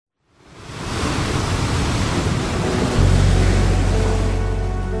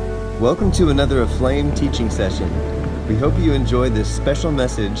Welcome to another Aflame teaching session. We hope you enjoyed this special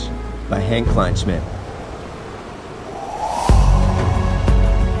message by Hank Kleinschmidt.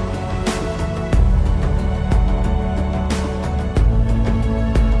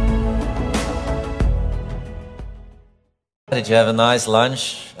 Did you have a nice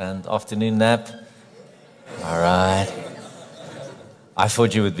lunch and afternoon nap? All right. I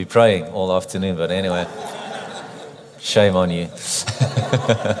thought you would be praying all afternoon, but anyway, shame on you.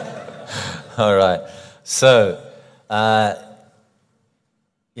 All right. So, I'm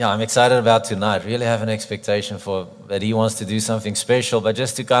excited about tonight. Really have an expectation for that he wants to do something special, but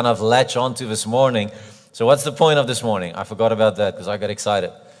just to kind of latch onto this morning. So what's the point of this morning? I forgot about that because I got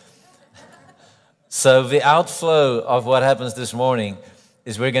excited. So the outflow of what happens this morning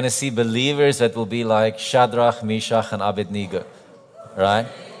is we're going to see believers that will be like Shadrach, Meshach, and Abednego, right?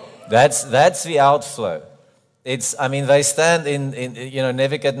 That's the outflow. They stand in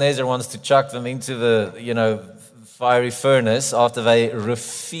Nebuchadnezzar wants to chuck them into the, fiery furnace after they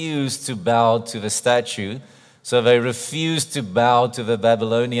refuse to bow to the statue. So they refuse to bow to the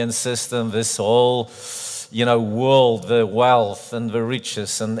Babylonian system, this whole world, the wealth and the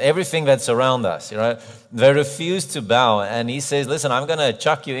riches and everything that's around us, They refuse to bow. And he says, listen, I'm going to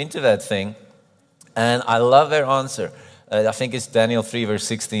chuck you into that thing. And I love their answer. I think it's Daniel 3, verse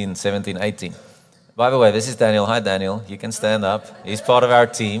 16, 17, 18. By the way, this is Daniel. Hi, Daniel. You can stand up. He's part of our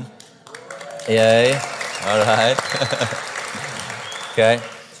team. Yay. All right. Okay.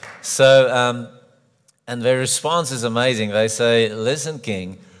 So, and their response is amazing. They say, listen,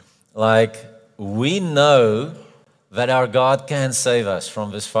 King, we know that our God can save us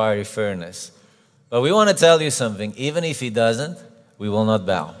from this fiery furnace. But we want to tell you something. Even if he doesn't, we will not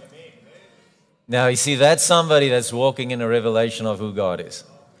bow. Now, you see, that's somebody that's walking in a revelation of who God is.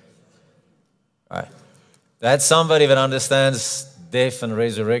 Right. That's somebody that understands death and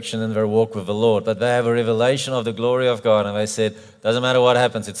resurrection in their walk with the Lord. But they have a revelation of the glory of God. And they said, doesn't matter what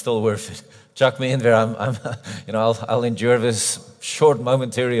happens, it's still worth it. Chuck me in there. I'll endure this short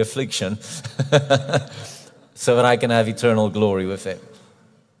momentary affliction so that I can have eternal glory with him.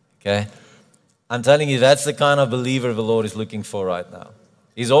 Okay? I'm telling you, that's the kind of believer the Lord is looking for right now.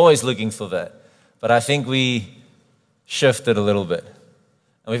 He's always looking for that. But I think we shifted a little bit.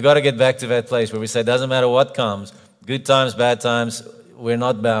 And we've got to get back to that place where we say, doesn't matter what comes, good times, bad times, we're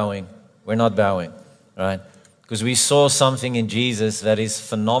not bowing. We're not bowing, right? Because we saw something in Jesus that is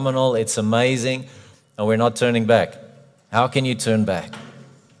phenomenal, it's amazing, and we're not turning back. How can you turn back?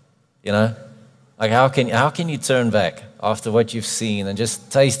 How can you turn back after what you've seen and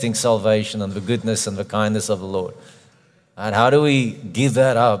just tasting salvation and the goodness and the kindness of the Lord? And how do we give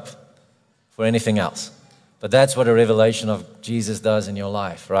that up for anything else? But that's what a revelation of Jesus does in your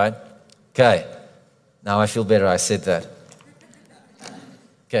life, right? Okay. Now I feel better I said that.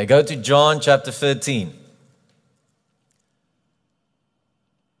 Okay, go to John chapter 13.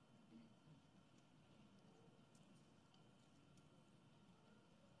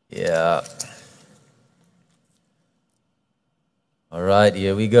 Yeah. All right,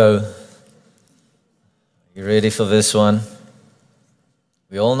 here we go. You ready for this one?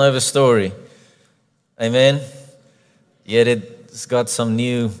 We all know the story. Amen? Yet it's got some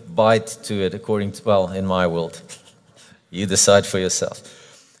new bite to it, in my world. You decide for yourself.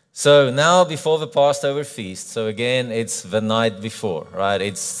 So now before the Passover feast, so again, it's the night before, right?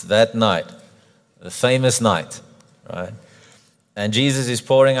 It's that night, the famous night, right? And Jesus is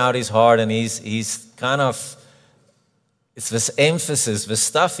pouring out his heart, and he's kind of, it's this emphasis, the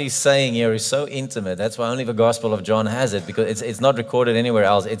stuff he's saying here is so intimate. That's why only the Gospel of John has it, because it's not recorded anywhere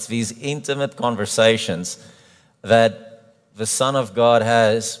else. It's these intimate conversations that the Son of God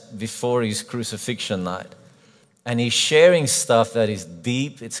has before his crucifixion night. And he's sharing stuff that is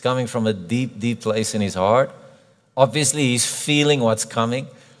deep. It's coming from a deep, deep place in his heart. Obviously, he's feeling what's coming.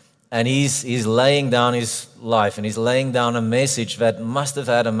 And he's laying down his life, and he's laying down a message that must have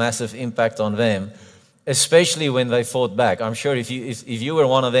had a massive impact on them, especially when they fought back. I'm sure if you were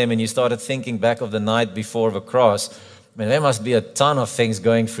one of them and you started thinking back of the night before the cross, there must be a ton of things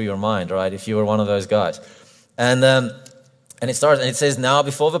going through your mind, right? If you were one of those guys. And it starts, and it says, now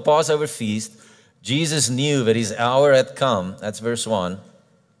before the Passover feast, Jesus knew that his hour had come, that's verse 1,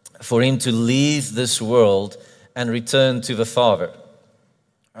 for him to leave this world and return to the Father.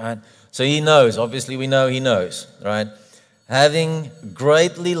 Right? So he knows, obviously we know he knows, right? Having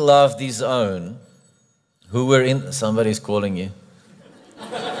greatly loved his own, who were in, somebody's calling you.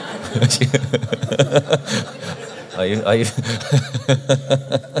 Are you?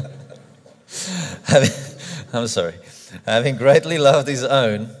 I'm sorry. Having greatly loved his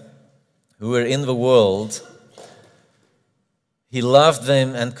own, who were in the world, He loved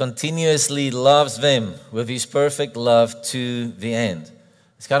them and continuously loves them with his perfect love to the end.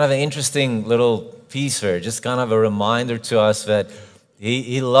 It's kind of an interesting little piece here, just kind of a reminder to us that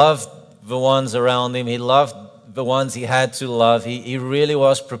he loved the ones around him. He loved the ones he had to love. He really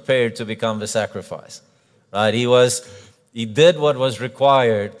was prepared to become the sacrifice, right? He did what was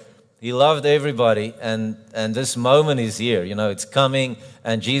required. He loved everybody, and this moment is here. You know, it's coming,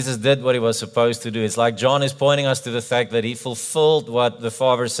 and Jesus did what he was supposed to do. It's like John is pointing us to the fact that he fulfilled what the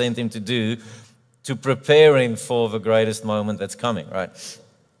Father sent him to do to prepare him for the greatest moment that's coming, right?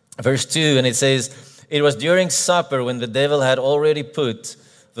 Verse 2, and it says, it was during supper when the devil had already put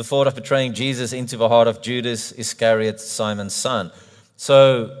the thought of betraying Jesus into the heart of Judas Iscariot, Simon's son.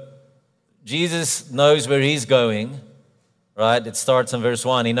 So Jesus knows where he's going. Right? It starts in verse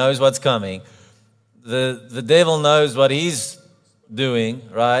 1. He knows what's coming. The devil knows what he's doing,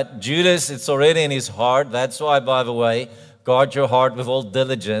 right? Judas, it's already in his heart. That's why, by the way, guard your heart with all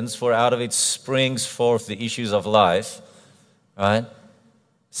diligence, for out of it springs forth the issues of life, right?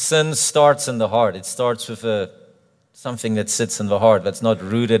 Sin starts in the heart. It starts with something that sits in the heart that's not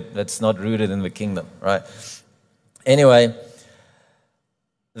rooted in the kingdom, right? Anyway,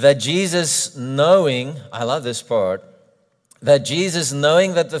 that Jesus knowing, I love this part, that Jesus,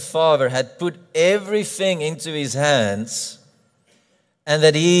 knowing that the Father had put everything into his hands and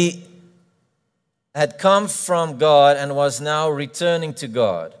that he had come from God and was now returning to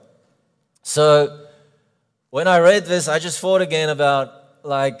God. So when I read this, I just thought again about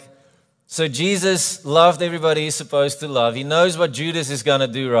so Jesus loved everybody he's supposed to love. He knows what Judas is going to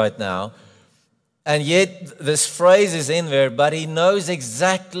do right now. And yet this phrase is in there, but he knows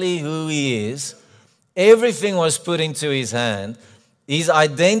exactly who he is. Everything was put into his hand. His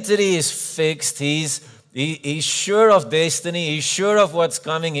identity is fixed. He's sure of destiny. He's sure of what's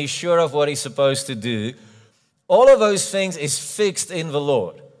coming. He's sure of what he's supposed to do. All of those things is fixed in the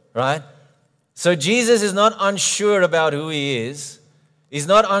Lord, right? So Jesus is not unsure about who he is. He's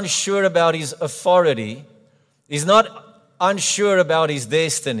not unsure about his authority. He's not unsure about his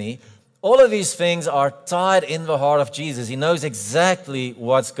destiny. All of these things are tied in the heart of Jesus. He knows exactly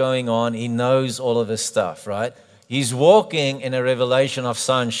what's going on. He knows all of this stuff, right? He's walking in a revelation of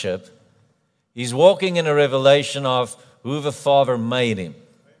sonship. He's walking in a revelation of who the Father made him.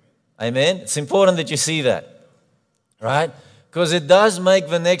 Amen? It's important that you see that, right? Because it does make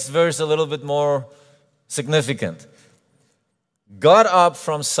the next verse a little bit more significant. Got up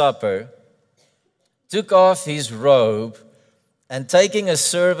from supper, took off his robe, and taking a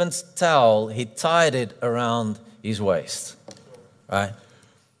servant's towel, he tied it around his waist. Right?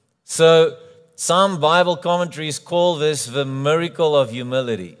 So some Bible commentaries call this the miracle of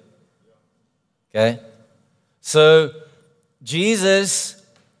humility. Okay? So Jesus,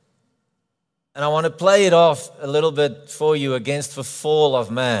 and I want to play it off a little bit for you against the fall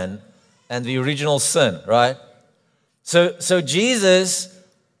of man and the original sin, right? So Jesus,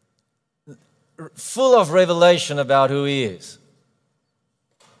 full of revelation about who he is.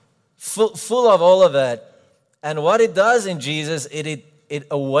 Full of all of that. And what it does in Jesus, it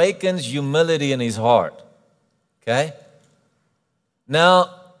awakens humility in his heart. Okay? Now,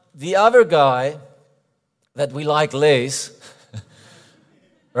 the other guy that we like less,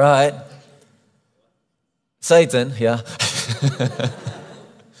 right? Satan, yeah.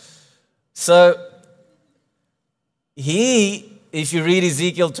 So, if you read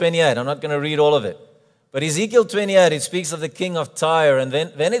Ezekiel 28, I'm not going to read all of it. But Ezekiel 28, it speaks of the king of Tyre, and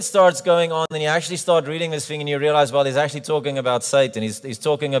then it starts going on, and you actually start reading this thing, and you realize, well, he's actually talking about Satan. He's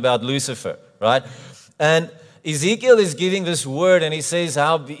talking about Lucifer, right? And Ezekiel is giving this word, and he says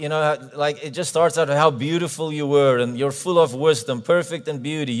it just starts out how beautiful you were, and you're full of wisdom, perfect in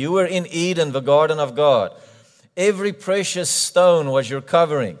beauty. You were in Eden, the garden of God. Every precious stone was your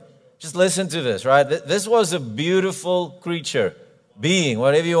covering. Just listen to this, right? This was a beautiful creature, being,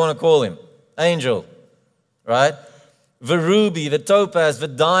 whatever you want to call him, angel. Right? The ruby, the topaz, the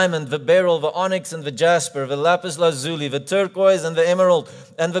diamond, the beryl, the onyx and the jasper, the lapis lazuli, the turquoise and the emerald,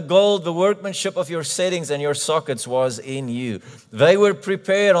 and the gold, the workmanship of your settings and your sockets was in you. They were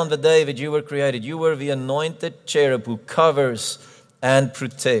prepared on the day that you were created. You were the anointed cherub who covers and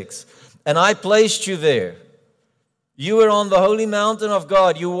protects. And I placed you there. You were on the holy mountain of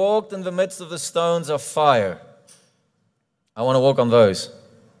God. You walked in the midst of the stones of fire. I want to walk on those.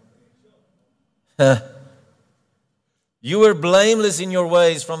 You were blameless in your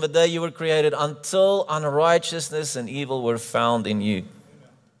ways from the day you were created until unrighteousness and evil were found in you.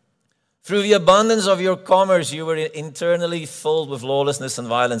 Through the abundance of your commerce, you were internally filled with lawlessness and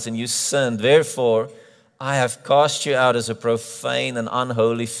violence, and you sinned. Therefore, I have cast you out as a profane and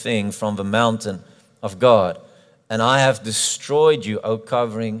unholy thing from the mountain of God. And I have destroyed you, O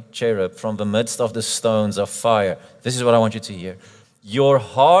covering cherub, from the midst of the stones of fire. This is what I want you to hear. Your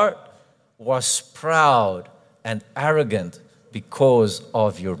heart was proud and arrogant because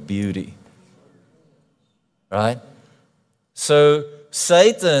of your beauty. Right? So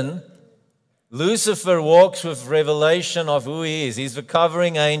Satan, Lucifer, walks with revelation of who he is. He's the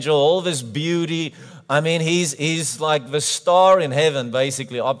covering angel, all this beauty. I mean, he's like the star in heaven,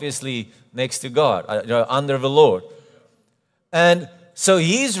 basically, obviously next to God, under the Lord. And so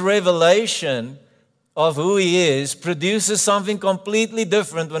his revelation of who he is produces something completely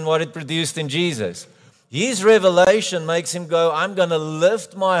different than what it produced in Jesus. His revelation makes him go, I'm going to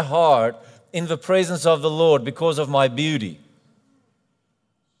lift my heart in the presence of the Lord because of my beauty.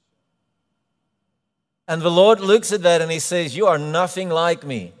 And the Lord looks at that and he says, you are nothing like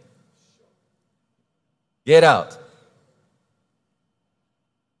me. Get out.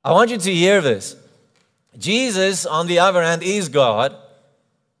 I want you to hear this. Jesus, on the other hand, is God,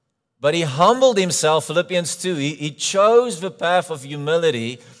 but he humbled himself, Philippians 2. He chose the path of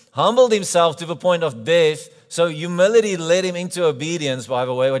humility, humbled himself to the point of death. So humility led him into obedience, by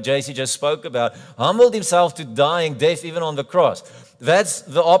the way, what JC just spoke about. Humbled himself to dying, death even on the cross. That's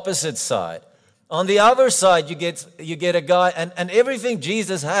the opposite side. On the other side, you get a guy, and everything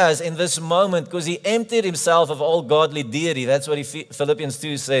Jesus has in this moment, because he emptied himself of all godly deity. That's what Philippians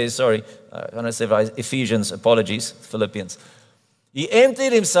 2 says. Sorry, when I say Ephesians, apologies, Philippians. He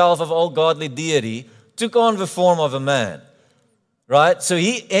emptied himself of all godly deity, took on the form of a man. Right? So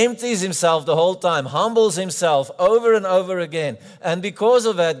he empties himself the whole time, humbles himself over and over again. And because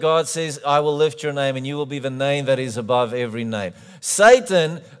of that, God says, I will lift your name and you will be the name that is above every name.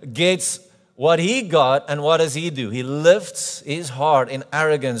 Satan gets what he got, and what does he do? He lifts his heart in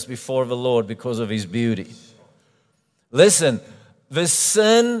arrogance before the Lord because of his beauty. Listen, the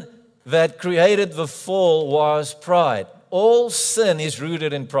sin that created the fall was pride. All sin is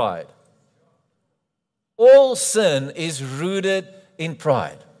rooted in pride. All sin is rooted in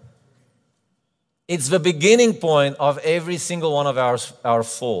pride. It's the beginning point of every single one of our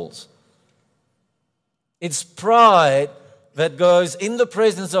falls. It's pride that goes in the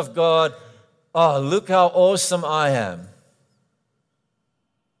presence of God. Oh, look how awesome I am.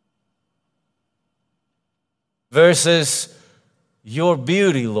 Versus your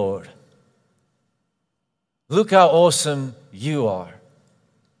beauty, Lord. Look how awesome you are.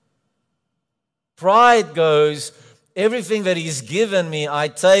 Pride goes, everything that he's given me, I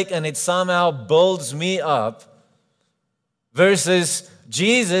take and it somehow builds me up. Versus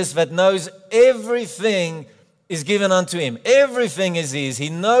Jesus that knows everything is given unto him. Everything is his. He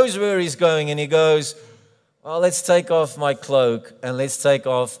knows where he's going and he goes, well, let's take off my cloak and let's take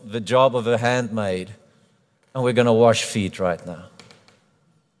off the job of a handmaid and we're going to wash feet right now.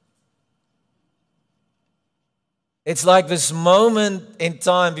 It's like this moment in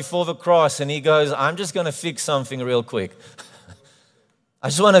time before the cross and he goes, I'm just going to fix something real quick. I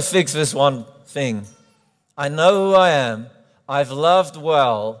just want to fix this one thing. I know who I am. I've loved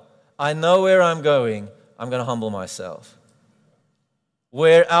well. I know where I'm going. I'm going to humble myself.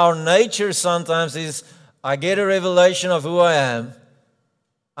 Where our nature sometimes is, I get a revelation of who I am,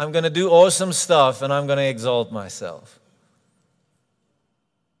 I'm going to do awesome stuff, and I'm going to exalt myself.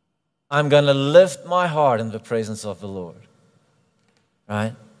 I'm going to lift my heart in the presence of the Lord.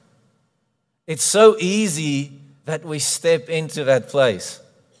 Right? It's so easy that we step into that place.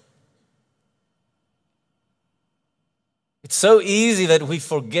 It's so easy that we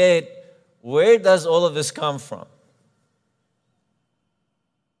forget, where does all of this come from?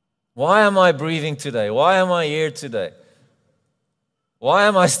 Why am I breathing today? Why am I here today? Why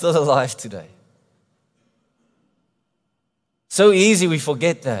am I still alive today? So easy we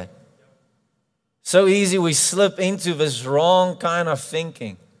forget that. So easy we slip into this wrong kind of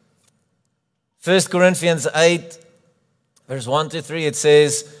thinking. 1 Corinthians 8, verse 1 to 3, it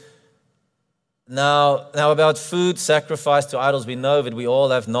says, Now about food sacrificed to idols, we know that we all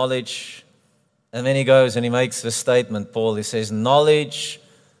have knowledge. And then he goes and he makes the statement, Paul, he says, knowledge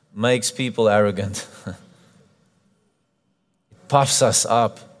makes people arrogant. It puffs us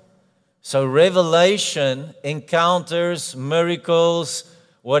up. So revelation, encounters, miracles,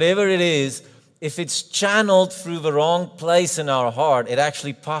 whatever it is, if it's channeled through the wrong place in our heart, it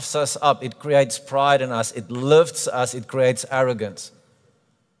actually puffs us up. It creates pride in us. It lifts us. It creates arrogance.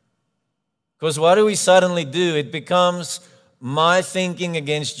 Because what do we suddenly do? It becomes my thinking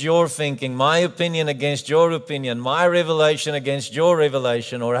against your thinking, my opinion against your opinion, my revelation against your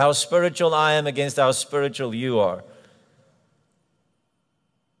revelation, or how spiritual I am against how spiritual you are.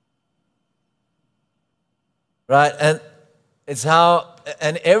 Right? And It's how,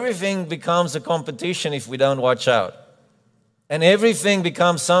 and everything becomes a competition if we don't watch out. And everything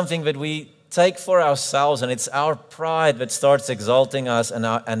becomes something that we take for ourselves, and it's our pride that starts exalting us and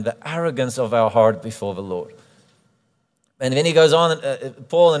the arrogance of our heart before the Lord. And then he goes on,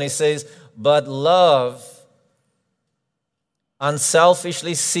 Paul, and he says, but love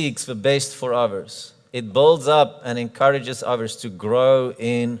unselfishly seeks the best for others. It builds up and encourages others to grow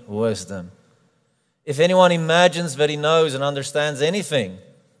in wisdom. If anyone imagines that he knows and understands anything,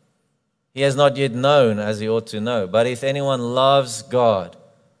 he has not yet known as he ought to know. But if anyone loves God,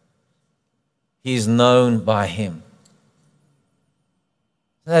 he is known by him.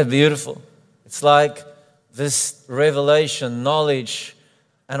 Isn't that beautiful? It's like this revelation, knowledge,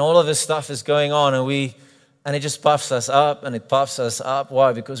 and all of this stuff is going on, and it just puffs us up, and it puffs us up.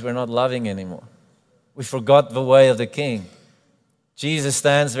 Why? Because we're not loving anymore. We forgot the way of the King. Jesus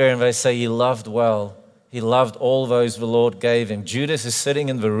stands there and they say he loved well. He loved all those the Lord gave him. Judas is sitting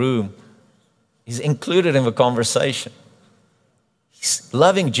in the room. He's included in the conversation. He's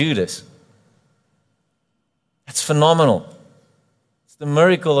loving Judas. That's phenomenal. It's the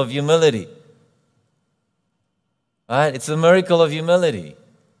miracle of humility. Right? It's the miracle of humility.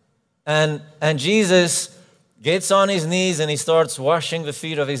 And Jesus gets on his knees and he starts washing the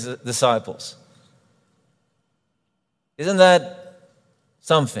feet of his disciples. Isn't that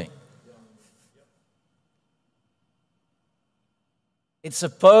something? It's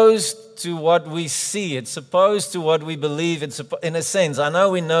opposed to what we see. It's opposed to what we believe. In a sense, I know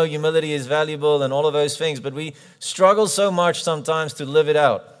we know humility is valuable and all of those things, but we struggle so much sometimes to live it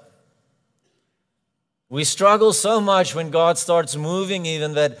out. We struggle so much when God starts moving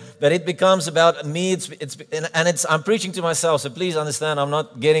even that it becomes about me. I'm preaching to myself, so please understand I'm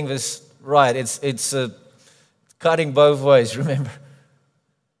not getting this right. It's cutting both ways, remember.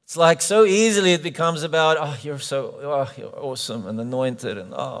 It's like so easily it becomes about, you're awesome and anointed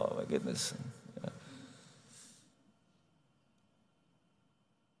and oh my goodness. Yeah.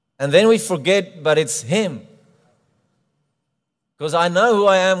 And then we forget, but it's Him. Because I know who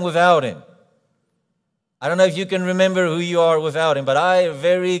I am without Him. I don't know if you can remember who you are without Him, but I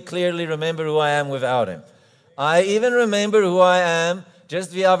very clearly remember who I am without Him. I even remember who I am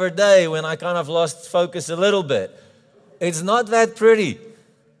just the other day when I kind of lost focus a little bit. It's not that pretty.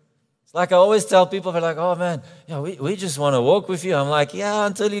 It's like I always tell people, they're like, oh man, yeah, we just want to walk with you. I'm like, yeah,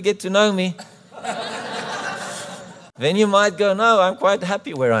 until you get to know me. Then you might go, no, I'm quite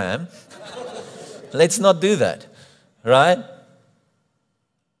happy where I am. Let's not do that, right?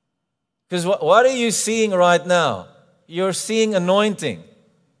 Because what are you seeing right now? You're seeing anointing.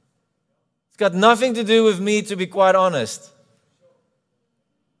 It's got nothing to do with me, to be quite honest.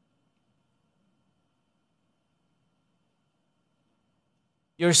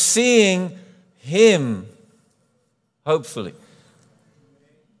 You're seeing Him, hopefully.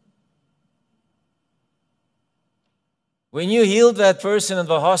 When you healed that person in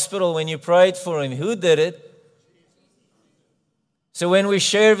the hospital, when you prayed for him, who did it? So when we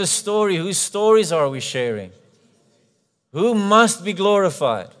share the story, whose stories are we sharing? Who must be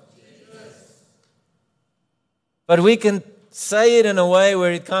glorified? But we can say it in a way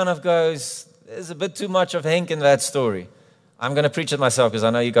where it kind of goes, there's a bit too much of Henk in that story. I'm going to preach it myself because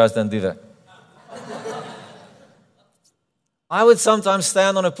I know you guys don't do that. I would sometimes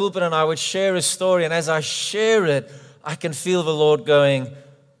stand on a pulpit and I would share a story, and as I share it, I can feel the Lord going,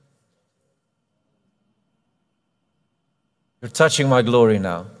 you're touching my glory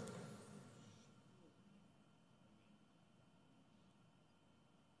now.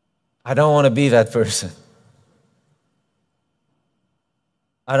 I don't want to be that person.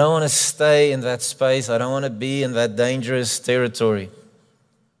 I don't want to stay in that space. I don't want to be in that dangerous territory.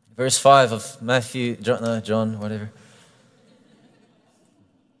 Verse 5 of Matthew, John, whatever.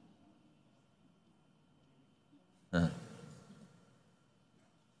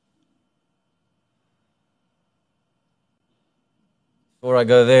 Before I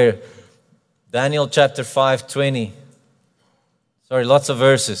go there, Daniel chapter 5:20. Sorry, lots of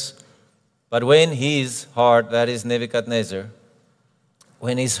verses. But when his heart, that is Nebuchadnezzar,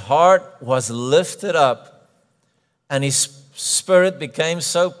 when his heart was lifted up and his spirit became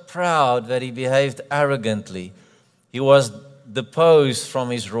so proud that he behaved arrogantly, he was deposed from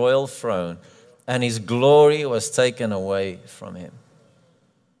his royal throne and his glory was taken away from him.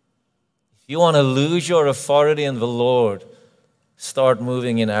 If you want to lose your authority in the Lord, start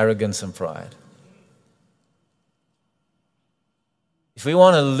moving in arrogance and pride. If we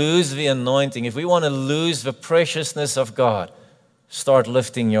want to lose the anointing, if we want to lose the preciousness of God, start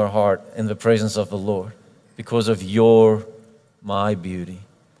lifting your heart in the presence of the Lord because of my beauty.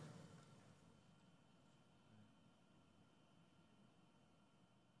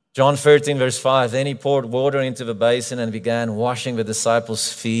 John 13, verse 5, then he poured water into the basin and began washing the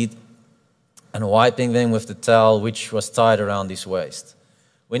disciples' feet and wiping them with the towel which was tied around his waist.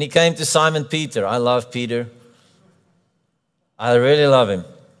 When he came to Simon Peter, I love Peter. I really love him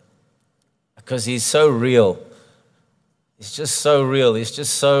because he's so real. He's just so real. He's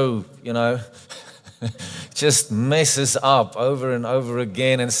just so, just messes up over and over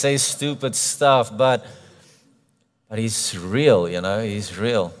again and says stupid stuff, but he's real, he's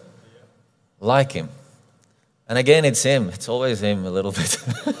real. Like him. And again, it's him. It's always him a little bit.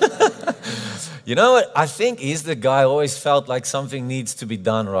 You know what? I think he's the guy who always felt like something needs to be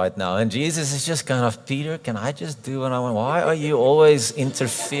done right now. And Jesus is just kind of, Peter, can I just do what I want? Why are you always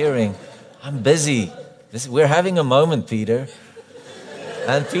interfering? I'm busy. We're having a moment, Peter.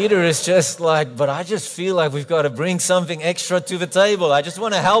 And Peter is just like, but I just feel like we've got to bring something extra to the table. I just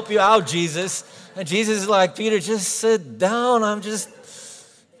want to help you out, Jesus. And Jesus is like, Peter, just sit down. I'm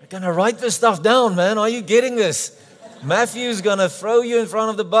going to write this stuff down, man. Are you getting this? Matthew's going to throw you in front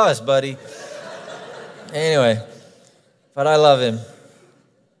of the bus, buddy. Anyway, but I love him.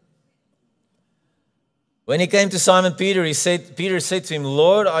 When he came to Simon Peter, Peter said to him,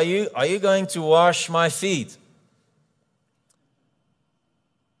 Lord, are you going to wash my feet?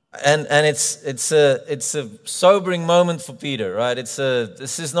 And it's a sobering moment for Peter, right?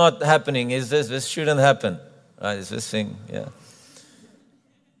 This is not happening. This shouldn't happen, right? Is this thing? Yeah.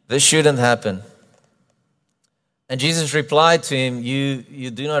 This shouldn't happen. And Jesus replied to him,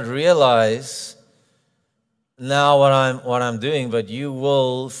 you do not realize now what I'm doing, but you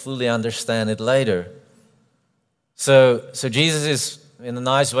will fully understand it later. So Jesus is in a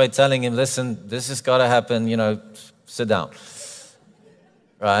nice way telling him, listen, this has got to happen, sit down.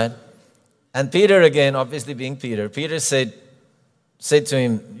 Right? And Peter, again, obviously being Peter said to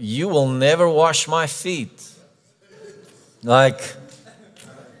him, you will never wash my feet. What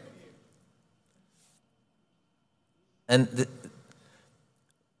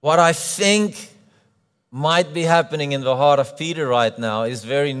I think might be happening in the heart of Peter right now is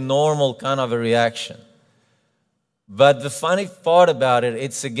very normal kind of a reaction. But the funny part about it,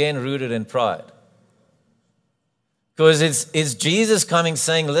 it's again rooted in pride. Because it's Jesus coming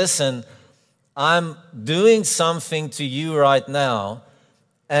saying, listen, I'm doing something to you right now,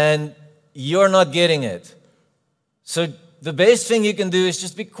 and you're not getting it. So the best thing you can do is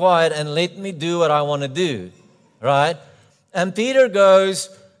just be quiet and let me do what I want to do, right? And Peter goes,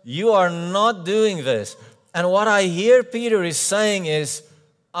 you are not doing this. And what I hear Peter is saying is,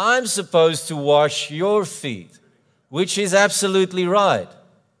 I'm supposed to wash your feet, which is absolutely right.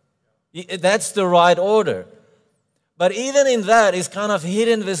 That's the right order. But even in that is kind of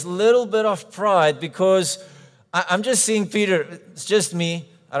hidden this little bit of pride, because I'm just seeing Peter, it's just me,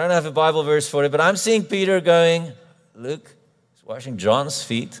 I don't have a Bible verse for it, but I'm seeing Peter going, look, he's washing John's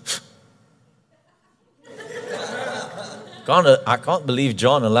feet. I can't believe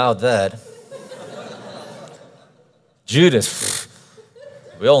John allowed that. Judas,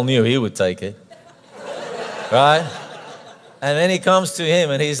 we all knew he would take it. Right? And then he comes to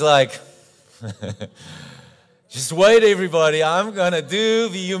him and he's like, just wait, everybody. I'm going to do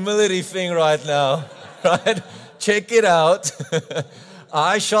the humility thing right now. Right? Check it out.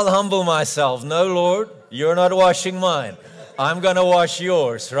 I shall humble myself. No, Lord, you're not washing mine. I'm going to wash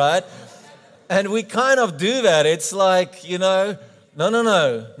yours, right? And we kind of do that. It's like, no. I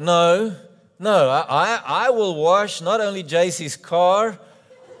will wash not only JC's car,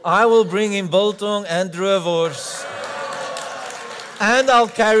 I will bring him biltong and droewors. And I'll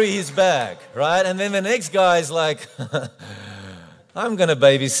carry his bag, right? And then the next guy is like, I'm going to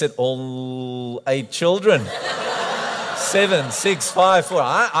babysit all 8 children. 7, 6, 5, 4.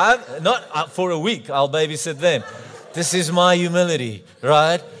 I'm not for a week, I'll babysit them. This is my humility,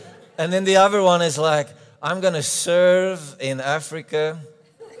 right? And then the other one is like, I'm going to serve in Africa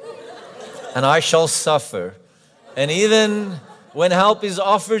and I shall suffer. And even when help is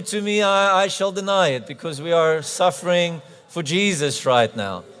offered to me, I shall deny it, because we are suffering for Jesus right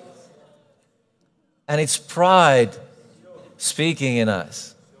now. And it's pride speaking in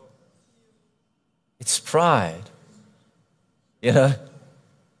us. It's pride. I'm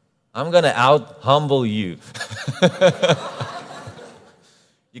going to out-humble you.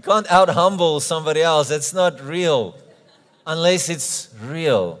 You can't out-humble somebody else. That's not real. Unless it's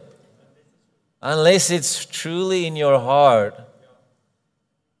real. Unless it's truly in your heart.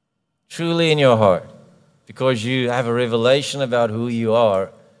 Truly in your heart. Because you have a revelation about who you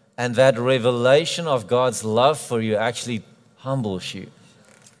are. And that revelation of God's love for you actually humbles you.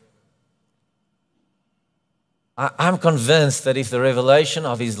 I'm convinced that if the revelation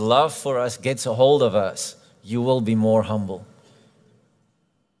of His love for us gets a hold of us, you will be more humble.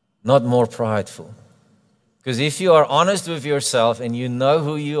 not more prideful. Because if you are honest with yourself and you know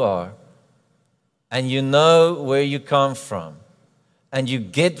who you are, and you know where you come from, and you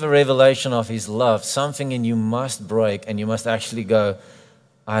get the revelation of His love, something in you must break, and you must actually go,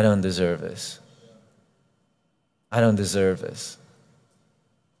 I don't deserve this. I don't deserve this.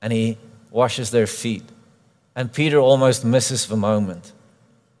 And He washes their feet. And Peter almost misses the moment.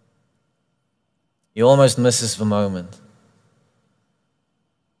 He almost misses the moment.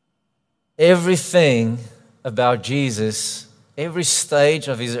 Everything about Jesus, every stage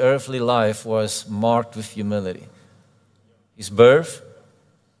of His earthly life was marked with humility. His birth,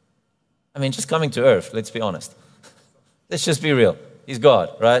 I mean, just coming to earth, let's be honest. Let's just be real. He's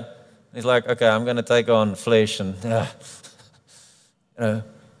God, right? He's like, okay, I'm going to take on flesh and,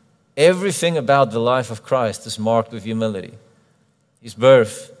 everything about the life of Christ is marked with humility. His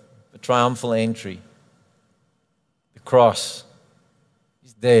birth, the triumphal entry, the cross,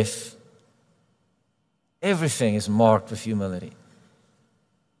 His death, everything is marked with humility.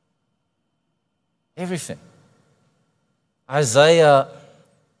 Everything. Isaiah,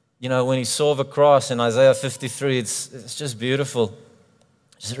 when he saw the cross in Isaiah 53, it's just beautiful.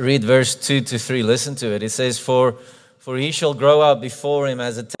 Just read verse 2 to 3. Listen to it. It says, For he shall grow up before him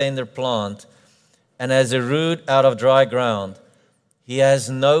as a tender plant, and as a root out of dry ground. He has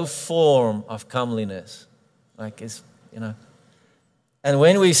no form of comeliness. And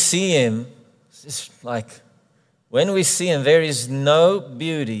when we see him, it's like, when we see him, there is no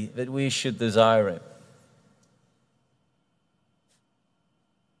beauty that we should desire him.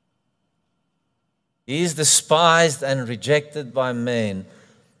 He is despised and rejected by men,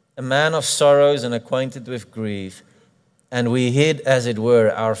 a man of sorrows and acquainted with grief, and we hid, as it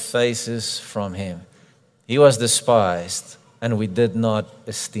were, our faces from him. He was despised, and we did not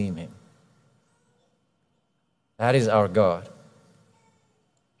esteem him. That is our God.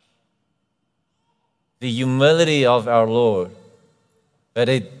 The humility of our Lord, that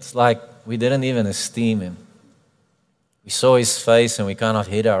it's like we didn't even esteem him. We saw his face and we kind of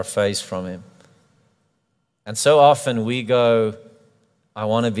hid our face from him. And so often we go, I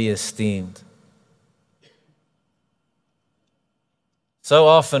want to be esteemed. So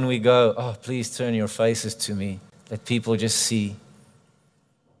often we go, oh, please turn your faces to me. Let people just see.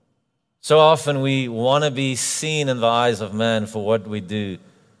 So often we want to be seen in the eyes of man for what we do.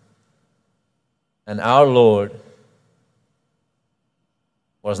 And our Lord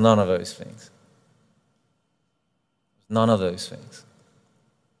was none of those things. None of those things.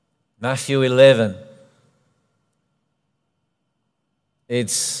 Matthew 11.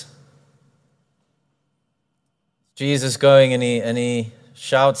 It's Jesus going and he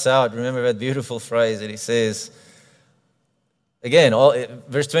shouts out. Remember that beautiful phrase that he says. Again,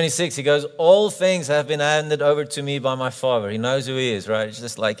 verse 26, he goes, all things have been handed over to me by my Father. He knows who he is, right? It's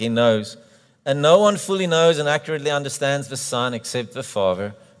just like he knows. And no one fully knows and accurately understands the Son except the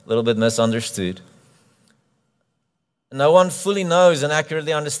Father. A little bit misunderstood. No one fully knows and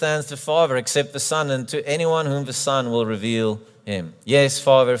accurately understands the Father except the Son, and to anyone whom the Son will reveal him. Yes,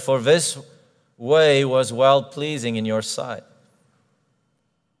 Father, for this way was well-pleasing in your sight.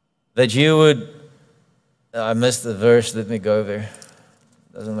 That you would... I missed the verse. Let me go there.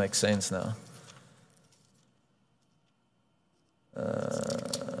 Doesn't make sense now.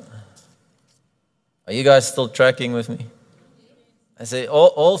 Are you guys still tracking with me? I say,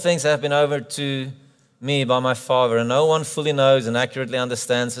 all things have been over to me by my Father, and no one fully knows and accurately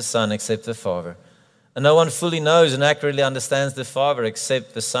understands the Son except the Father. And no one fully knows and accurately understands the Father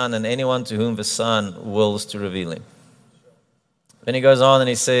except the Son, and anyone to whom the Son wills to reveal him. Then he goes on and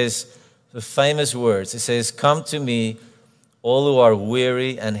he says the famous words. He says, come to me, all who are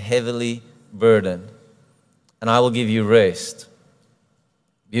weary and heavily burdened, and I will give you rest.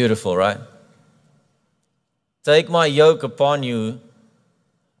 Beautiful, right? Take my yoke upon you.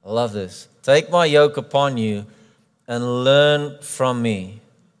 I love this. Take my yoke upon you and learn from me,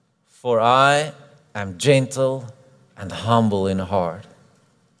 for I am gentle and humble in heart.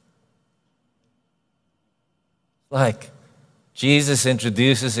 Like Jesus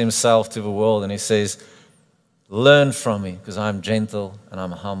introduces himself to the world and he says, learn from me because I'm gentle and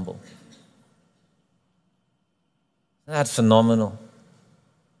I'm humble. Isn't that phenomenal?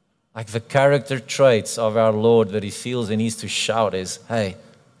 Like the character traits of our Lord that he feels he needs to shout is, hey,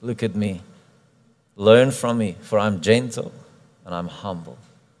 look at me. Learn from me, for I'm gentle and I'm humble.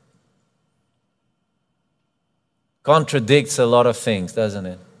 Contradicts a lot of things, doesn't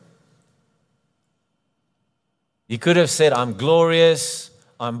it? He could have said, I'm glorious,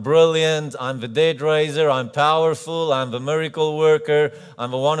 I'm brilliant, I'm the dead raiser, I'm powerful, I'm the miracle worker,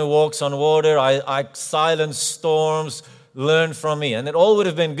 I'm the one who walks on water, I silence storms, learn from me. And it all would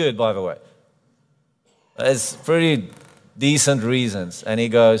have been good, by the way. It's pretty decent reasons. And he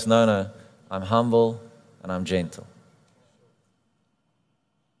goes, no, I'm humble and I'm gentle.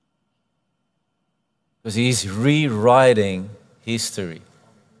 Because he's rewriting history.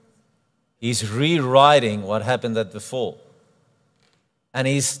 He's rewriting what happened at the fall. And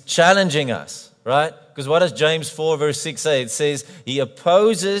he's challenging us, right? Because what does James 4 verse 6 say? It says, he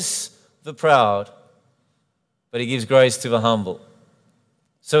opposes the proud, but he gives grace to the humble.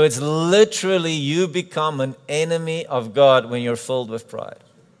 So it's literally you become an enemy of God when you're filled with pride.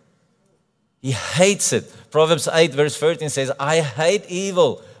 He hates it. Proverbs 8 verse 13 says, I hate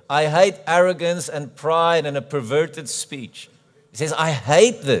evil. I hate arrogance and pride and a perverted speech. He says, I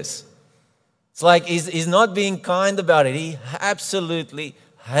hate this. It's like he's not being kind about it. He absolutely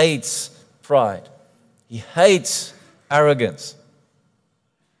hates pride. He hates arrogance.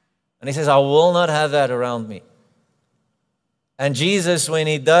 And he says, I will not have that around me. And Jesus, when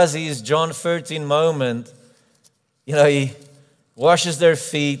he does his John 13 moment, he washes their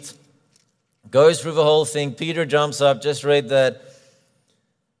feet, goes through the whole thing. Peter jumps up, just read that.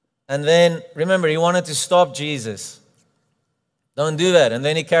 And then, remember, he wanted to stop Jesus. Don't do that. And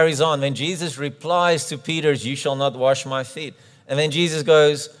then he carries on. Then Jesus replies to Peter's, you shall not wash my feet. And then Jesus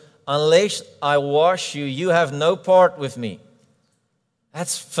goes, unless I wash you, you have no part with me.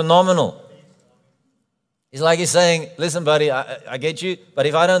 That's phenomenal. He's saying, listen, buddy, I get you, but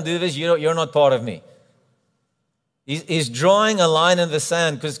if I don't do this, you're not part of me. He's drawing a line in the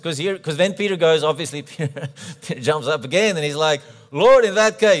sand because then Peter goes, obviously, Peter jumps up again and he's like, Lord, in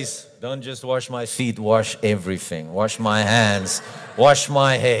that case, don't just wash my feet, wash everything. Wash my hands, wash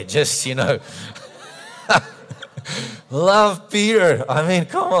my head, just, Love Peter. I mean,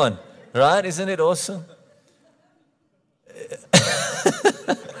 come on, right? Isn't it awesome?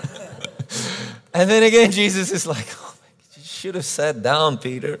 And then again, Jesus is like, oh, you should have sat down,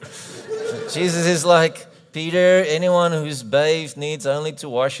 Peter. Jesus is like, Peter, anyone who's bathed needs only to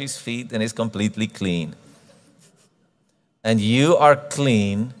wash his feet and is completely clean. And you are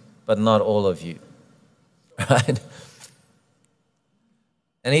clean, but not all of you. Right?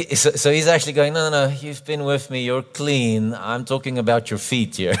 And so he's actually going, no, you've been with me, you're clean. I'm talking about your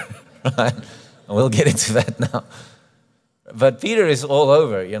feet here. Right? And we'll get into that now. But Peter is all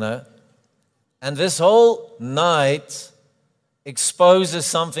over, And this whole night exposes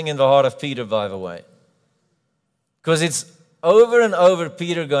something in the heart of Peter, by the way. Because it's over and over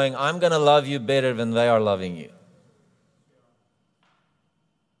Peter going, I'm going to love you better than they are loving you.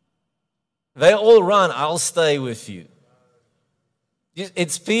 They all run, I'll stay with you.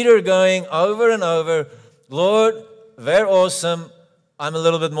 It's Peter going over and over, Lord, they're awesome, I'm a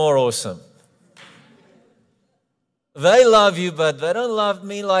little bit more awesome. They love you, but they don't love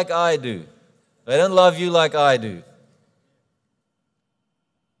me like I do. They don't love you like I do.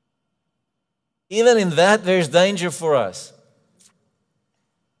 Even in that, there's danger for us.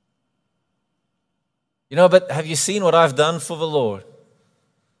 But have you seen what I've done for the Lord?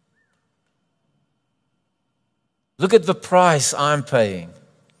 Look at the price I'm paying.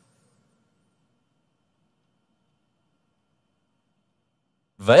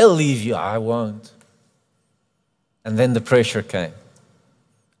 They'll leave you, I won't. And then the pressure came.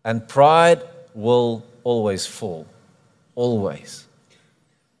 And pride will always fall. Always.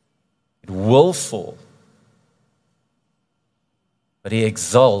 It will fall. But he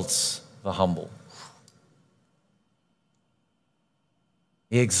exalts the humble.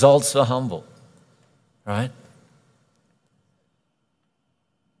 He exalts the humble. Right?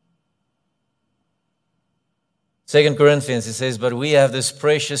 2 Corinthians, it says, but we have this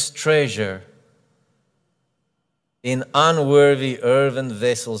precious treasure in unworthy earthen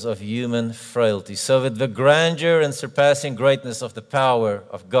vessels of human frailty, so that the grandeur and surpassing greatness of the power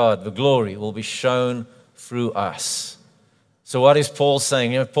of God, the glory, will be shown through us. So what is Paul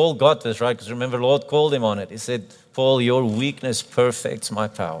saying? Paul got this, right? Because remember, the Lord called him on it. He said, Paul, your weakness perfects my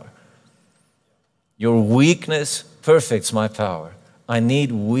power. Your weakness perfects my power. I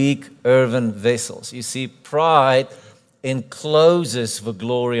need weak earthen vessels. You see, pride encloses the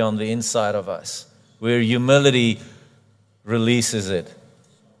glory on the inside of us, where humility releases it.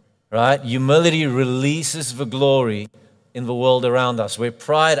 Right? Humility releases the glory in the world around us, where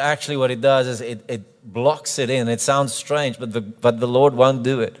pride actually what it does is it blocks it in. It sounds strange, but the Lord won't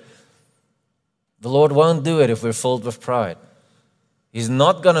do it. The Lord won't do it if we're filled with pride. He's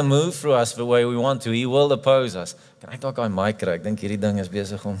not going to move through us the way we want to. He will oppose us. Kan ek dalk daai mic kry? Ek dink hierdie ding is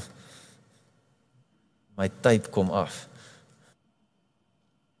besig om my tyd kom af.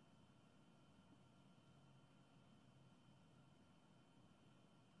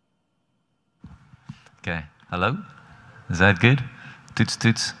 Okay, hello? Is that good? Toots,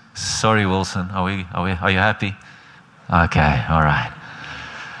 toots. Sorry, Wilson. Are you happy? Okay, all right.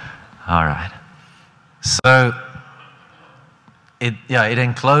 All right. So, it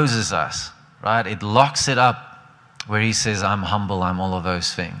encloses us, right? It locks it up where he says, I'm humble, I'm all of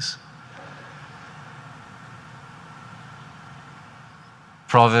those things.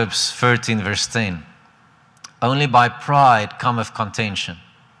 Proverbs 13, verse 10. Only by pride cometh contention.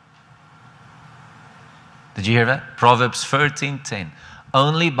 Did you hear that? Proverbs 13:10.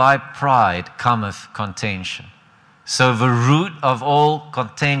 Only by pride cometh contention. So the root of all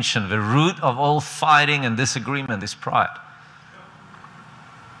contention, the root of all fighting and disagreement is pride.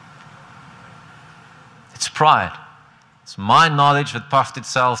 It's pride. It's my knowledge that puffed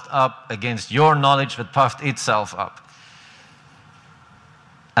itself up against your knowledge that puffed itself up.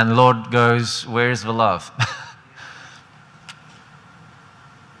 And the Lord goes, where's the love?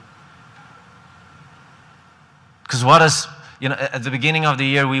 Because what is, at the beginning of the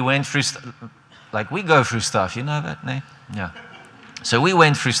year, we went through, we go through stuff, you know that, Nate? Yeah. So we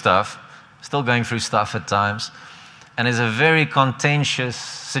went through stuff, still going through stuff at times, and it's a very contentious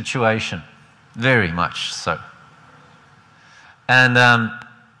situation, very much so. And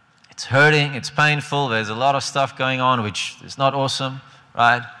it's hurting, it's painful, there's a lot of stuff going on, which is not awesome,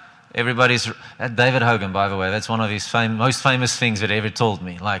 right? Everybody's, David Hogan, by the way, that's one of his most famous things that he ever told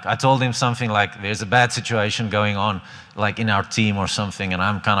me. Like, I told him something like, there's a bad situation going on, like in our team or something, and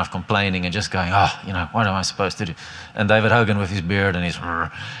I'm kind of complaining and just going, what am I supposed to do? And David Hogan with his beard and his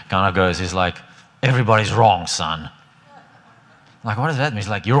kind of goes, he's like, everybody's wrong, son. I'm like, what does that mean? He's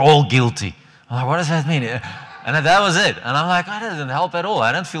like, you're all guilty. I'm like, what does that mean? And that was it. And I'm like, that doesn't help at all.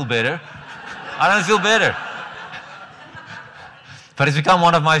 I don't feel better. I don't feel better. But it's become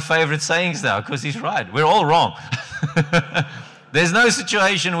one of my favorite sayings now because he's right. We're all wrong. There's no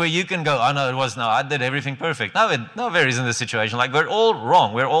situation where you can go, oh no, I did everything perfect. No, there isn't a situation. Like, we're all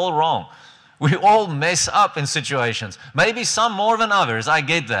wrong. We're all wrong. We all mess up in situations. Maybe some more than others. I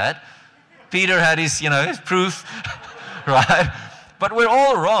get that. Peter had his proof, right? But we're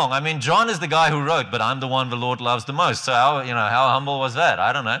all wrong. I mean, John is the guy who wrote, but I'm the one the Lord loves the most. So how humble was that?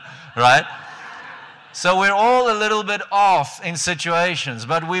 I don't know, right? So we're all a little bit off in situations,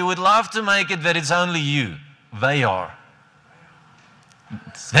 but we would love to make it that it's only you. They are.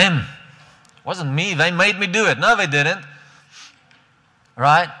 It's them. It wasn't me. They made me do it. No, they didn't.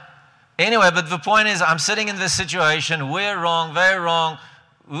 Right? Anyway, but the point is, I'm sitting in this situation. We're wrong. They're wrong.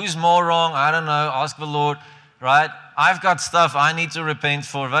 Who's more wrong? I don't know. Ask the Lord. Right? I've got stuff I need to repent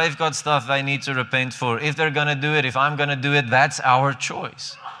for. They've got stuff they need to repent for. If they're going to do it, if I'm going to do it, that's our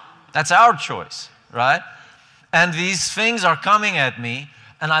choice. That's our choice. Right? And these things are coming at me,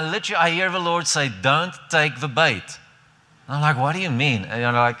 and I hear the Lord say, don't take the bait. And I'm like, what do you mean?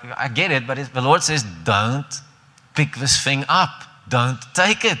 And I get it, but the Lord says, don't pick this thing up. Don't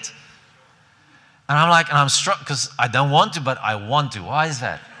take it. And I'm struck because I don't want to, but I want to. Why is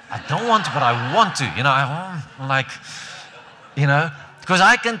that? I don't want to, but I want to. Because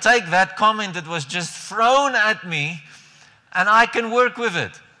I can take that comment that was just thrown at me, and I can work with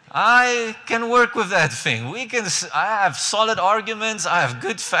it. I can work with that thing. I have solid arguments. I have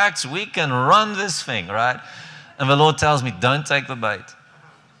good facts. We can run this thing, right? And the Lord tells me, don't take the bait.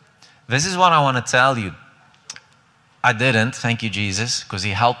 This is what I want to tell you. I didn't, thank you, Jesus, because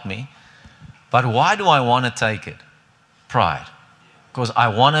He helped me. But why do I want to take it? Pride. Because I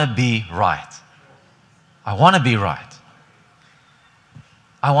want to be right. I want to be right.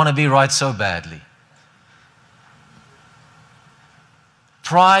 I want to be right so badly.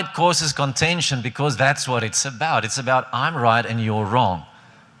 Pride causes contention because that's what it's about. It's about I'm right and you're wrong.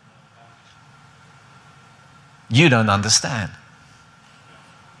 You don't understand.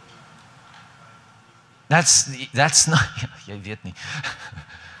 That's not, jy weet nie.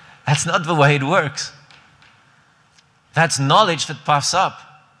 That's not the way it works. That's knowledge that puffs up.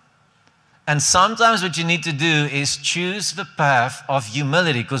 And sometimes what you need to do is choose the path of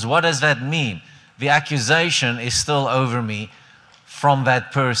humility, because what does that mean? The accusation is still over me from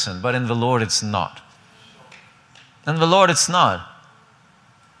that person, but in the Lord it's not. In the Lord it's not.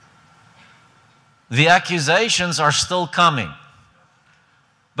 The accusations are still coming.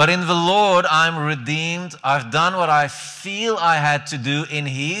 But in the Lord I'm redeemed. I've done what I feel I had to do in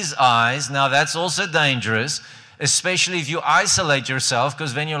His eyes. Now that's also dangerous, especially if you isolate yourself,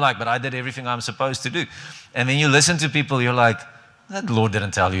 because then you're like, but I did everything I'm supposed to do. And then you listen to people, you're like, the Lord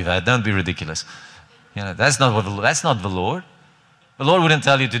didn't tell you that. Don't be ridiculous. That's not the Lord. The Lord wouldn't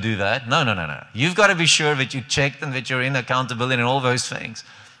tell you to do that. No. You've got to be sure that you checked and that you're in accountability and all those things.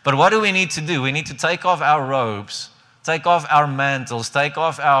 But what do we need to do? We need to take off our robes, take off our mantles, take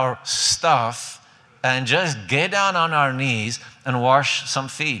off our stuff, and just get down on our knees and wash some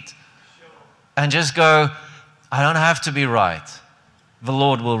feet. And just go, I don't have to be right. The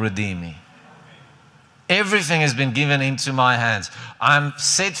Lord will redeem me. Everything has been given into my hands. I'm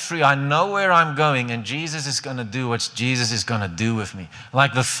set free. I know where I'm going, and Jesus is going to do what Jesus is going to do with me.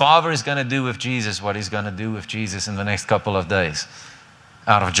 Like the Father is going to do with Jesus what He's going to do with Jesus in the next couple of days,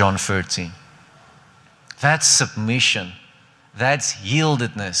 out of John 13. That's submission. That's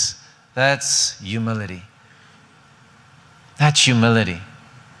yieldedness. That's humility. That's humility.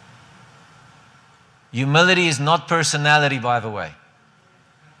 Humility is not personality, by the way.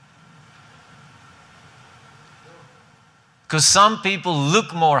 Because some people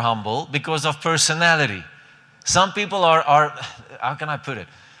look more humble because of personality. Some people are, how can I put it?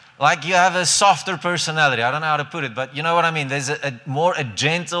 Like you have a softer personality. I don't know how to put it, but you know what I mean? There's a more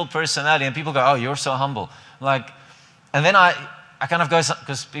gentle personality, and people go, oh, you're so humble. Like, and then I kind of go,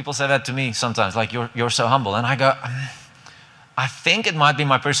 because people say that to me sometimes, like, you're so humble. And I go, I think it might be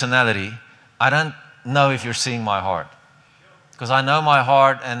my personality. I don't know if you're seeing my heart. Because I know my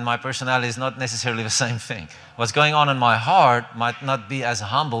heart and my personality is not necessarily the same thing. What's going on in my heart might not be as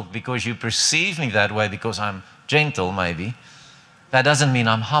humble because you perceive me that way because I'm gentle, maybe. That doesn't mean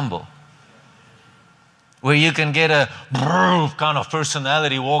I'm humble. Where you can get a kind of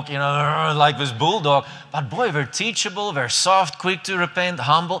personality walk, like this bulldog. But boy, they're teachable, they're soft, quick to repent,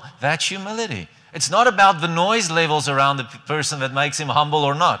 humble. That's humility. It's not about the noise levels around the person that makes him humble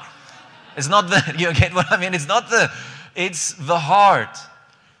or not. It's not the, you get what I mean? It's the heart.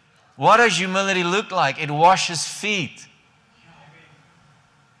 What does humility look like? It washes feet.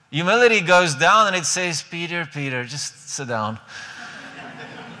 Humility goes down and it says, Peter, just sit down.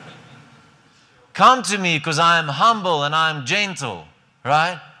 Come to me because I am humble and I am gentle,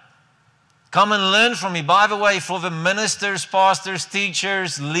 right? Come and learn from me. By the way, for the ministers, pastors,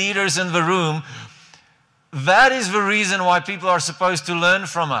 teachers, leaders in the room, that is the reason why people are supposed to learn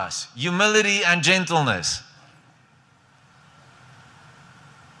from us. Humility and gentleness.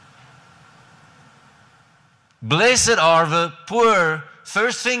 Blessed are the poor.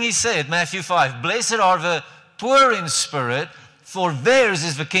 First thing He said, Matthew 5, blessed are the poor in spirit, for theirs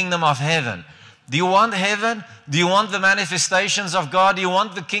is the kingdom of heaven. Do you want heaven? Do you want the manifestations of God? Do you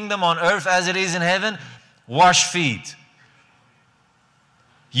want the kingdom on earth as it is in heaven? Wash feet.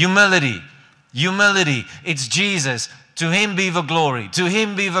 Humility. Humility. It's Jesus. To Him be the glory. To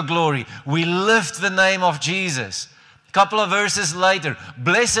Him be the glory. We lift the name of Jesus. A couple of verses later,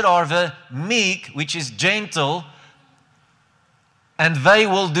 blessed are the meek, which is gentle, and they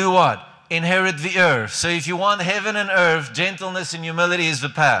will do what? Inherit the earth. So if you want heaven and earth, gentleness and humility is the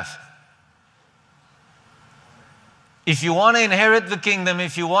path. If you want to inherit the kingdom,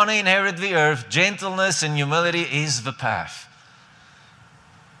 if you want to inherit the earth, gentleness and humility is the path.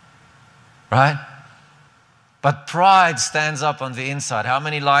 Right? But pride stands up on the inside. How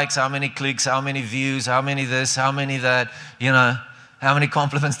many likes, how many clicks, how many views, how many this, how many that, how many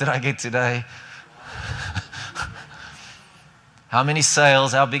compliments did I get today? How many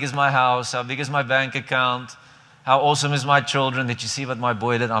sales, how big is my house, how big is my bank account, how awesome is my children, did you see what my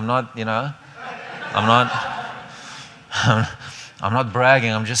boy did? I'm not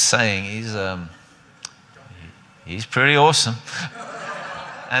bragging, I'm just saying he's pretty awesome.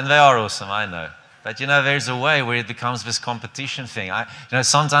 And they are awesome, I know. But there's a way where it becomes this competition thing.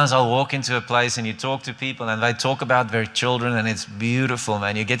 Sometimes I'll walk into a place and you talk to people and they talk about their children and it's beautiful,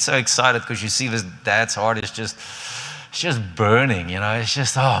 man. You get so excited because you see this dad's heart is just burning, It's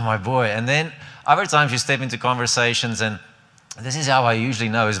just, oh, my boy. And then other times you step into conversations and this is how I usually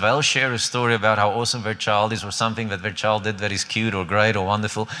know is they'll share a story about how awesome their child is or something that their child did that is cute or great or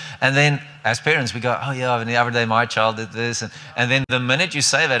wonderful. And then as parents, we go, oh yeah, and the other day my child did this. And then the minute you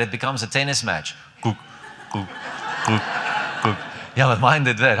say that, it becomes a tennis match. Cook, cook, cook, cook. Yeah, but mine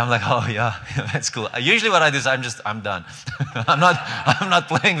did that. I'm like, oh yeah, that's cool. Usually what I do is I'm done. I'm not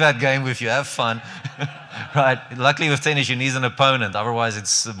playing that game with you. Have fun. Right? Luckily with tennis, you need an opponent. Otherwise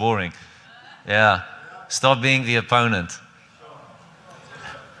it's boring. Yeah. Stop being the opponent.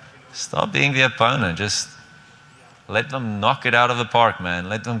 Stop being the opponent. Just let them knock it out of the park, man.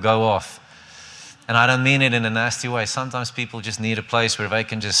 Let them go off. And I don't mean it in a nasty way. Sometimes people just need a place where they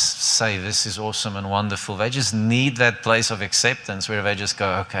can just say, this is awesome and wonderful. They just need that place of acceptance where they just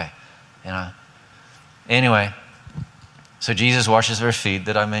go, okay, Anyway, so Jesus washes their feet.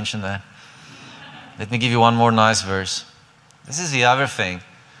 Did I mention that? Let me give you one more nice verse. This is the other thing.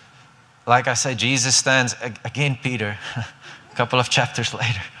 Like I said, Jesus stands, again, Peter, a couple of chapters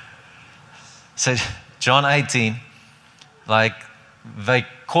later. So John 18, they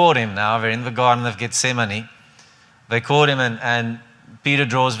caught him now. They're in the Garden of Gethsemane. They caught him and Peter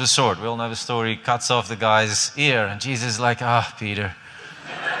draws the sword. We all know the story. He cuts off the guy's ear. And Jesus is like, Peter,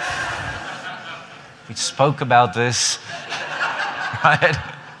 we spoke about this. Right?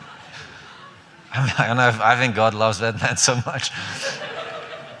 I think God loves that man so much.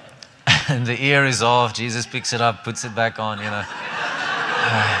 And the ear is off. Jesus picks it up, puts it back on,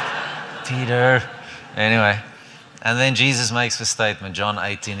 Peter. Anyway. And then Jesus makes the statement, John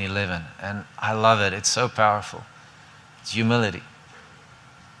 18:11. And I love it. It's so powerful. It's humility.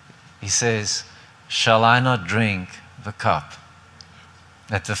 He says, shall I not drink the cup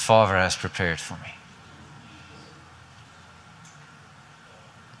that the Father has prepared for me?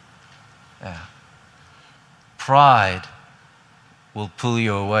 Yeah. Pride will pull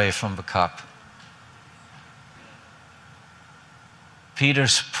you away from the cup.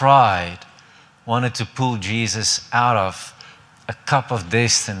 Peter's pride wanted to pull Jesus out of a cup of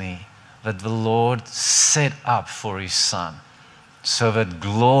destiny that the Lord set up for his Son, so that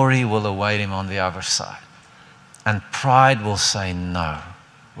glory will await him on the other side. And pride will say, no,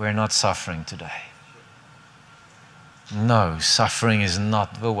 we're not suffering today. No, suffering is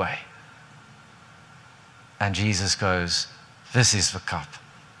not the way. And Jesus goes, this is the cup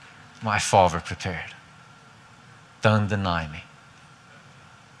my Father prepared. Don't deny me.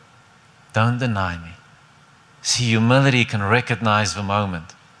 Don't deny me. See, humility can recognize the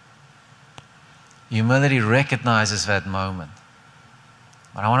moment. Humility recognizes that moment.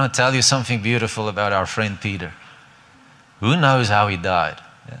 But I want to tell you something beautiful about our friend Peter. Who knows how he died?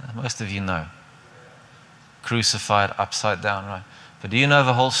 Yeah, most of you know. Crucified upside down, right? But do you know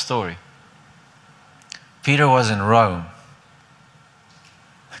the whole story? Peter was in Rome.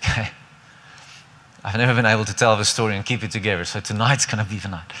 Okay. I've never been able to tell the story and keep it together, so tonight's going to be the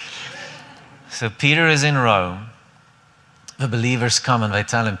night. So Peter is in Rome. The believers come and they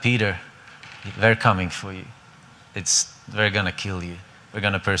tell him, Peter, they're coming for you. They're going to kill you. We're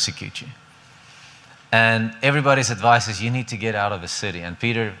going to persecute you. And everybody's advice is, you need to get out of the city. And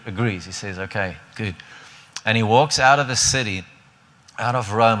Peter agrees. He says, okay, good. And he walks out of the city, out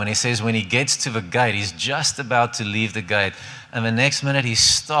of Rome, and he says when he gets to the gate, he's just about to leave the gate. And the next minute he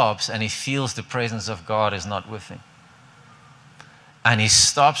stops and he feels the presence of God is not with him. And he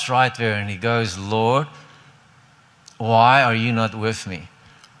stops right there and he goes, Lord, why are you not with me?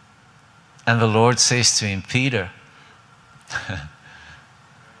 And the Lord says to him, Peter,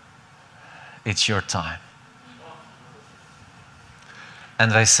 it's your time.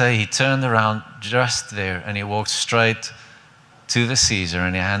 And they say he turned around just there and he walked straight to the Caesar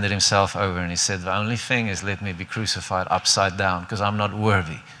and he handed himself over and he said, the only thing is let me be crucified upside down because I'm not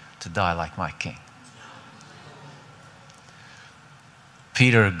worthy to die like my king.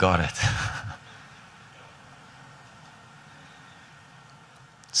 Peter got it.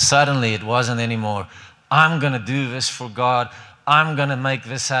 Suddenly it wasn't anymore, I'm going to do this for God. I'm going to make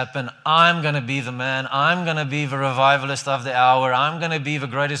this happen. I'm going to be the man. I'm going to be the revivalist of the hour. I'm going to be the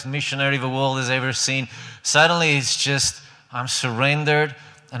greatest missionary the world has ever seen. Suddenly it's just, I'm surrendered.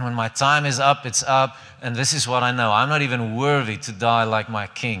 And when my time is up, it's up. And this is what I know. I'm not even worthy to die like my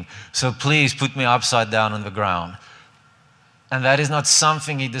king. So please put me upside down on the ground. And that is not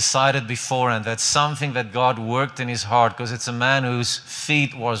something he decided beforehand. That's something that God worked in his heart, because it's a man whose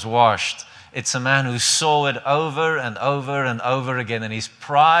feet was washed. It's a man who saw it over and over and over again. And his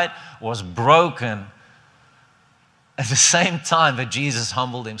pride was broken at the same time that Jesus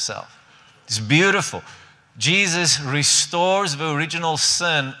humbled himself. It's beautiful. Jesus restores the original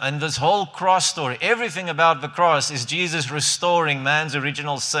sin, and this whole cross story, everything about the cross is Jesus restoring man's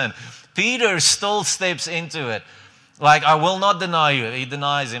original sin. Peter still steps into it. Like, I will not deny you. He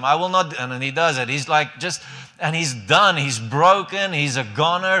denies him. I will not, and then he does it. He's like and he's done. He's broken. He's a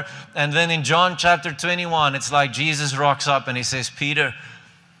goner. And then in John chapter 21, it's like Jesus rocks up and he says, Peter,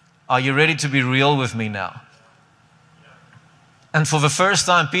 are you ready to be real with me now? And for the first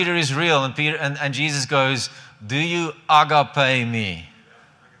time, Peter is real. And Jesus goes, do you agape me?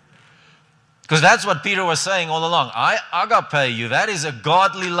 Because that's what Peter was saying all along. I agape you. That is a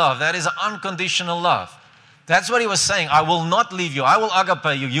godly love. That is an unconditional love. That's what he was saying. I will not leave you. I will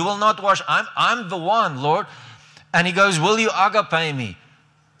agape you. You will not wash. I'm the one, Lord. And he goes, will you agape me?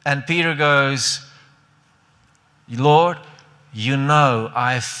 And Peter goes, Lord, you know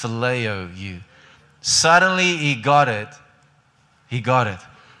I phileo you. Suddenly he got it. He got it.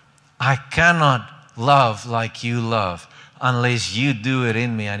 I cannot love like you love unless you do it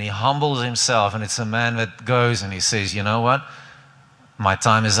in me. And he humbles himself. And it's a man that goes and he says, you know what? My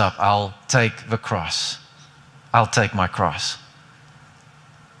time is up. I'll take the cross. I'll take my cross.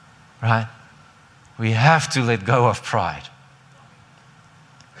 Right? We have to let go of pride.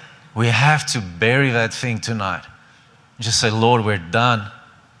 We have to bury that thing tonight. Just say, Lord, we're done.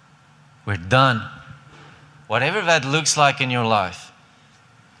 We're done. Whatever that looks like in your life.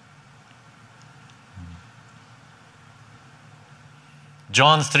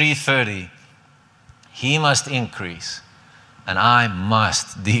 John 3:30, He must increase and I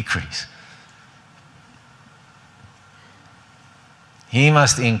must decrease. He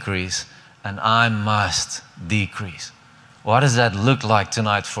must increase and I must decrease. What does that look like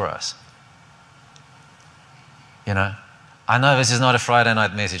tonight for us? You know, I know this is not a Friday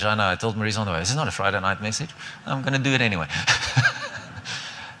night message. I know, I told Maurice on the way, this is not a Friday night message. I'm going to do it anyway.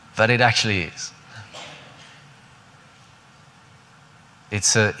 But it actually is.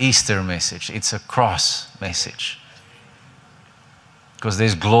 It's an Easter message. It's a cross message. Because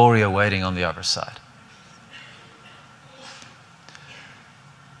there's glory awaiting on the other side.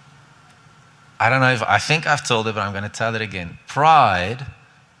 I don't know I think I've told it, but I'm going to tell it again. Pride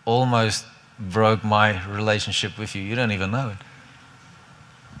almost broke my relationship with you. You don't even know it.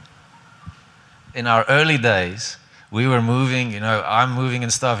 In our early days, we were moving, I'm moving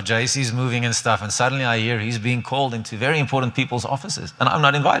and stuff, JC's moving and stuff, and suddenly I hear he's being called into very important people's offices, and I'm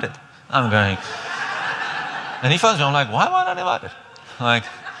not invited. I'm going, and he phones me, I'm like, why am I not invited? Like,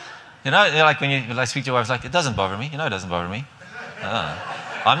 like when you speak to your wife, it's like, it doesn't bother me. It doesn't bother me.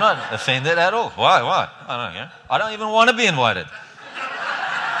 I'm not offended at all. Why? I don't care. I don't even want to be invited.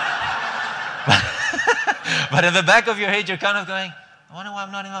 But in the back of your head, you're kind of going, I wonder why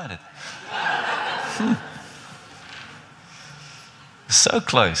I'm not invited. So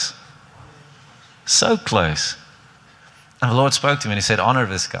close. So close. And the Lord spoke to me and He said, honor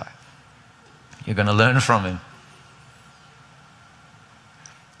this guy. You're going to learn from him.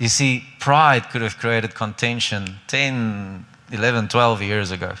 You see, pride could have created contention 10, 11, 12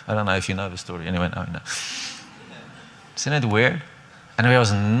 years ago. I don't know if you know the story. Anyway, no, you know. Isn't it weird? And there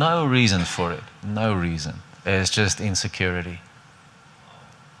was no reason for it. No reason. It's just insecurity.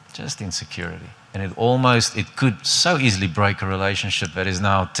 Just insecurity. And it could so easily break a relationship that is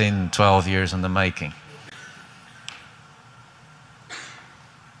now 10, 12 years in the making.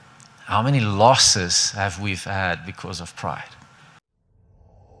 How many losses have we had because of pride?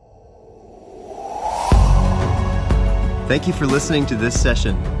 Thank you for listening to this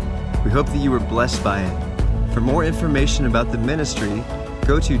session. We hope that you were blessed by it. For more information about the ministry,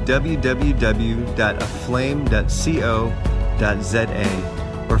 go to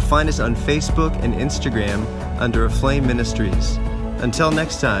www.aflame.co.za or find us on Facebook and Instagram under Aflame Ministries. Until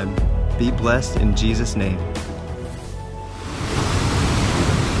next time, be blessed in Jesus' name.